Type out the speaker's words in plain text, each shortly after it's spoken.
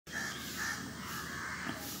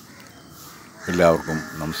എല്ലാവർക്കും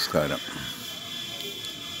നമസ്കാരം.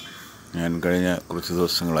 ഞാൻ കഴിഞ്ഞ കുറച്ച്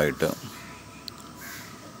ദിവസങ്ങളായിട്ട്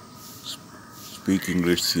സ്പീക്ക്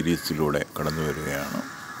ഇംഗ്ലീഷ് സീരീസിലൂടെ കടന്നു വരികയാണ്.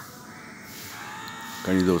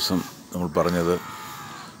 കഴിഞ്ഞ ദിവസം നമ്മൾ പറഞ്ഞത്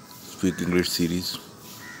സ്പീക്ക് ഇംഗ്ലീഷ് സീരീസ്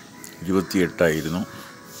 28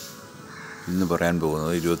 ഇന്ന് പറയാൻ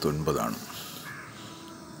പോകുന്നത് 29.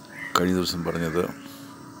 കഴിഞ്ഞ ദിവസം പറഞ്ഞത്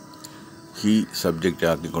ഹീ സബ്ജക്റ്റ്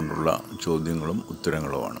ആക്കിക്കൊണ്ടുള്ള ചോദ്യങ്ങളും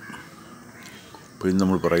ഉത്തരങ്ങളുമാണ്. അപ്പോൾ ഇന്ന്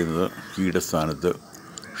നമ്മൾ പറയുന്നത് ഹീയുടെ സ്ഥാനത്ത്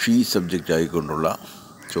ഷീ സബ്ജക്റ്റ് ആയിക്കൊണ്ടുള്ള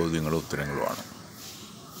ചോദ്യങ്ങളും ഉത്തരങ്ങളുമാണ്.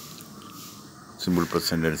 Simple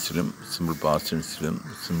present ടെൻസിലും simple past ടെൻസിലും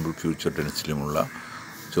simple future ടെൻസിലുമുള്ള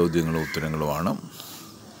ചോദ്യങ്ങളും ഉത്തരങ്ങളുമാണ്.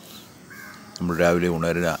 നമ്മൾ രാവിലെ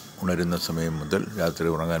ഉണരുന്ന സമയം മുതൽ രാത്രി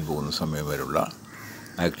ഉറങ്ങാൻ പോകുന്ന സമയം വരെയുള്ള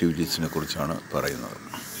ആക്ടിവിറ്റീസിനെ കുറിച്ചാണ് പറയുന്നത്.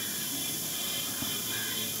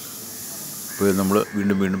 അപ്പോൾ നമ്മൾ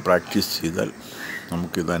വീണ്ടും പ്രാക്ടീസ് ചെയ്താൽ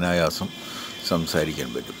നമുക്കിത് അനായാസം സംസാരിക്കാൻ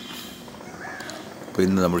പറ്റും. അപ്പോൾ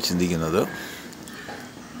ഇന്ന് നമ്മൾ ചിന്തിക്കുന്നത്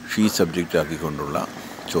ഷീ സബ്ജക്റ്റ് ആക്കിക്കൊണ്ടുള്ള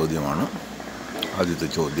ചോദ്യമാണ്. ആദ്യത്തെ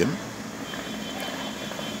ചോദ്യം,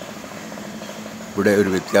 ഇവിടെ ഒരു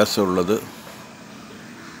വ്യത്യാസമുള്ളത്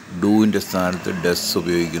ഡൂവിൻ്റെ സ്ഥാനത്ത് ഡസ്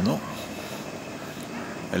ഉപയോഗിക്കുന്നു,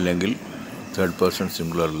 അല്ലെങ്കിൽ third person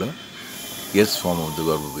സിംഗുലറിൽ yes form of the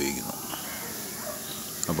verb ഉപയോഗിക്കുന്നു.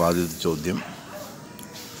 അപ്പോൾ ആദ്യത്തെ ചോദ്യം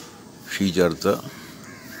ഷീ ചേർത്ത്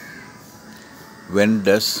when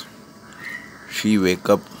does she wake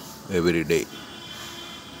up every day?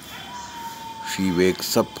 She wakes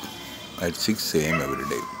up at 6 a.m. every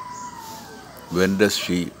day. When does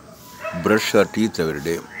she brush her teeth every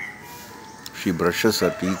day? She brushes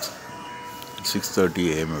her teeth at 6:30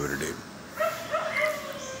 a.m. every day.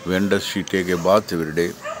 When does she take a bath every day?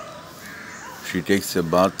 She takes a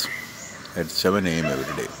bath at 7 a.m.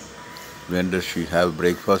 every day. When does she have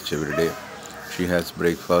breakfast every day? She has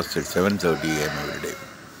breakfast at 7:30 a.m. every day.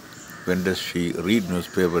 When does she read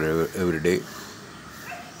newspaper every day?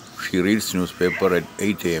 She reads newspaper at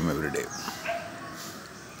 8 a.m. every day.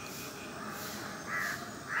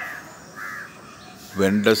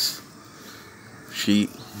 When does she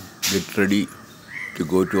get ready to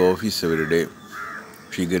go to office every day?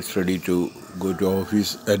 She gets ready to go to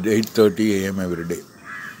office at 8:30 a.m. every day.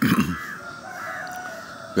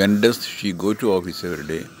 When does she go to office every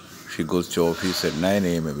day? She goes to office at 9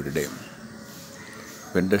 a.m. every day.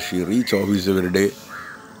 When does she reach office every day?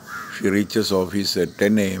 She reaches office at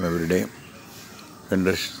 10 a.m. every day. When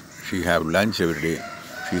does she have lunch every day?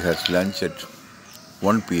 She has lunch at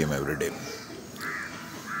 1 p.m. every day.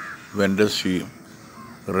 When does she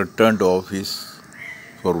return to office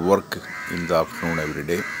for work in the afternoon every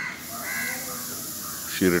day?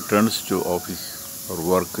 She returns to office for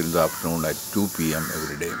work in the afternoon at 2 p.m.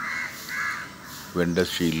 every day. When does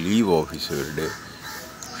she leave office every day?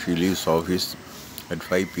 She leaves office at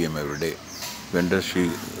 5 p.m. every day. When does she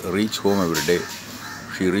reach home every day?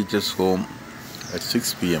 She reaches home at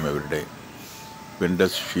 6 p.m. every day. When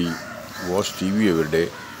does she watch TV every day?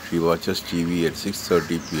 She watches TV at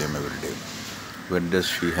 6:30 p.m. every day. When does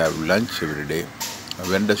she have lunch every day?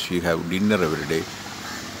 When does she have dinner every day?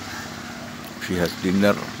 She has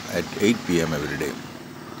dinner at 8 p.m. every day.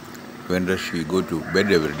 When does she go to bed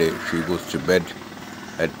every day? She goes to bed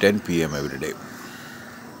at 10 p.m. every day.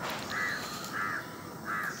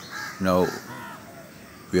 Now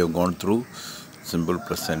we have gone through simple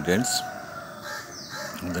present tense.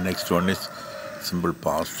 The next one is simple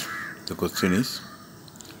past. The question is,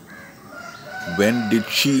 when did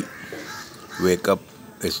she wake up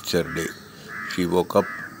yesterday? She woke up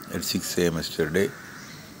at 6 a.m. yesterday.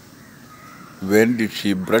 When did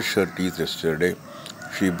she brush her teeth yesterday?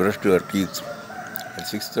 She brushed her teeth at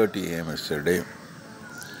 6:30 a.m. yesterday.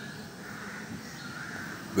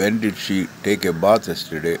 When did she take a bath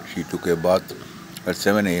yesterday? She took a bath at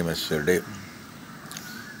 7 a.m. yesterday.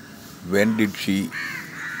 When did she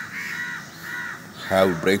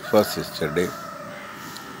have breakfast yesterday?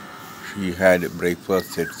 She had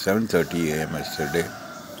breakfast at 7:30 a.m. yesterday.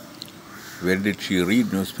 When did she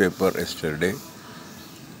read newspaper yesterday?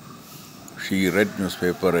 She read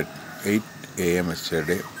newspaper at 8 a.m.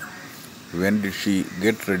 yesterday. When did she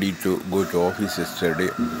get ready to go to office yesterday?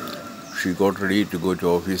 She got ready to go to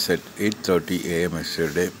office at 8:30 a.m.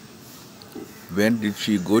 yesterday. When did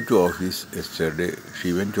she go to office yesterday? She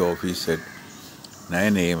went to office at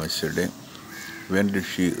 9 a.m. yesterday. When did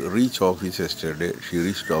she reach office yesterday? She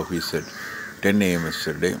reached office at 10 a.m.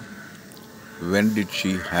 yesterday. When did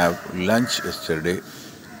she have lunch yesterday?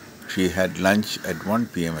 She had lunch at 1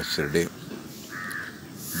 p.m. yesterday.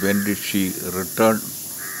 When did she return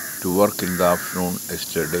to work in the afternoon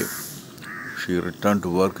yesterday? She returned to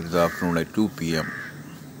work in the afternoon at 2 p.m.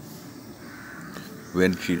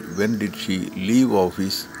 When did she leave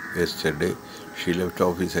office yesterday? She left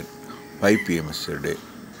office at 5 p.m. yesterday.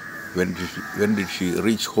 When did she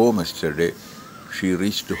reach home yesterday? She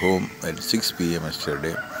reached home at 6 p.m.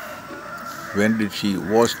 yesterday. When did she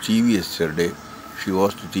watch TV yesterday? She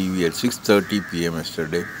watched TV at 6:30 p.m.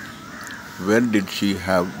 yesterday. When did she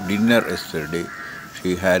have dinner yesterday?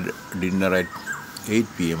 She had dinner at 8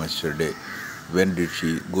 p.m. yesterday. When did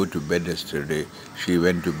she go to bed yesterday? She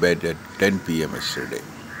went to bed at 10 p.m. yesterday.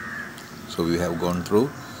 So we have gone through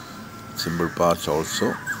simple past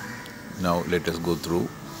also. Now let us go through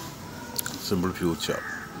simple future.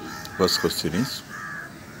 First question is,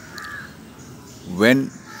 when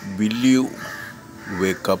will you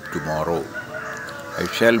wake up tomorrow? I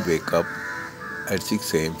shall wake up at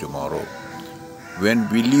 6 a.m. tomorrow. When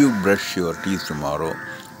will you brush your teeth tomorrow?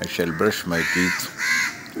 I shall brush my teeth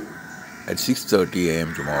at 6:30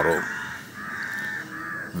 a.m. tomorrow.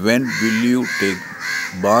 When will you take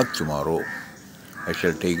bath tomorrow? I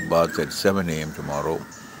shall take bath at 7 a.m. tomorrow.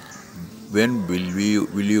 When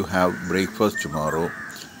will you have breakfast tomorrow?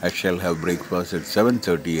 I shall have breakfast at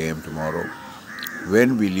 7:30 a.m. tomorrow.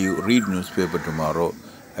 When will you read newspaper tomorrow?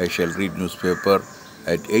 I shall read newspaper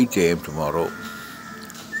at 8 a.m. tomorrow.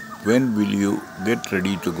 When will you get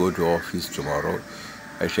ready to go to office tomorrow?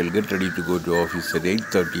 I shall get ready to go to office at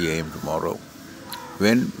 8:30 a.m. tomorrow.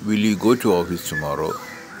 When will you go to office tomorrow?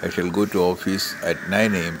 I shall go to office at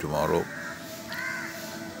 9 a.m. tomorrow.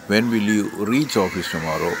 When will you reach office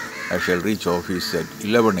tomorrow? I shall reach office at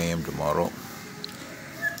 11 a.m. tomorrow.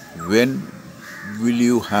 When will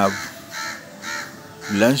you have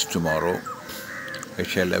lunch tomorrow? I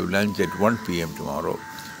shall have lunch at 1 p.m. tomorrow.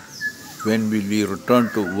 When will we return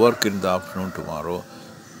to work in the afternoon tomorrow?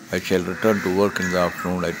 I shall return to work in the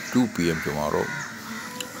afternoon at 2 p.m. tomorrow.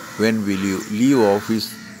 When will you leave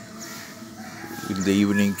office in the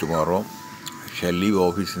evening tomorrow? I shall leave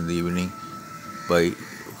office in the evening by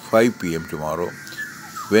 5 p.m. tomorrow.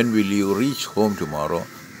 When will you reach home tomorrow?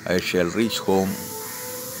 I shall reach home.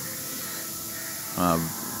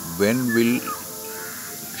 When will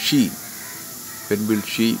she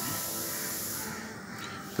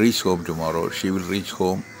reach home tomorrow? She will reach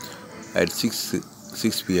home at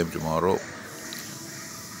 6 p.m. tomorrow.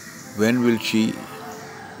 When will she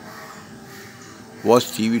watch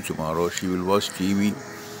TV tomorrow? She will watch TV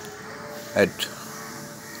at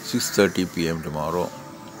 6:30 p.m. tomorrow.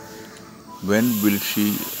 When will she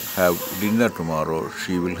have dinner tomorrow?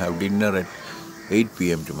 She will have dinner at 8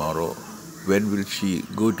 p.m. tomorrow. When will she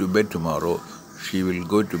go to bed tomorrow? She will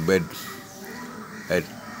go to bed at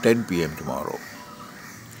 10 p.m. tomorrow.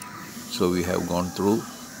 So we have gone through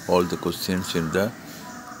all the questions in the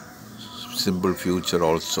simple future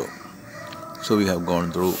also. So we have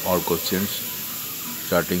gone through all questions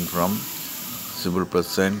starting from simple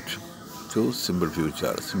present to simple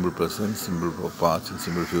future. Simple present, simple past and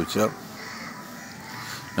simple future.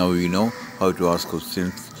 Now we know how to ask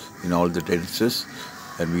questions in all the tenses,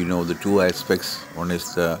 and we know the two aspects. One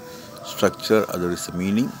is the structure, other is the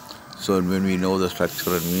meaning. So when we know the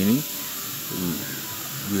structure and meaning,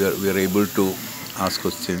 we are able to ask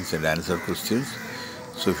questions and answer questions.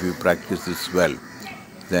 So if we practice this well,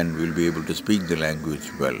 then we'll be able to speak the language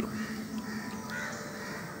well.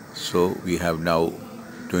 So we have now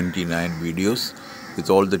 29 videos. With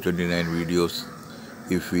all the 29 videos,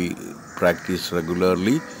 if we practice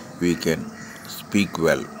regularly, we can speak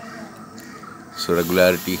well. So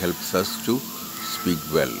regularity helps us to speak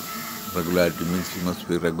well. Regularity means we must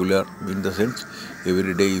be regular in the sense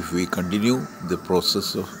every day if we continue the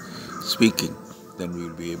process of speaking, then we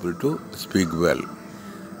will be able to speak well.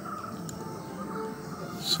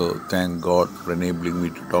 So thank God for enabling me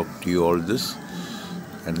to talk to you all this,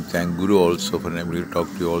 and thank Guru also for enabling me to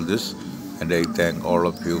talk to you all this, and I thank all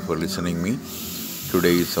of you for listening me.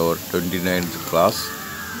 Today is our 29th class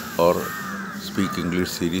or Speak English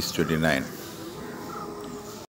Series 29.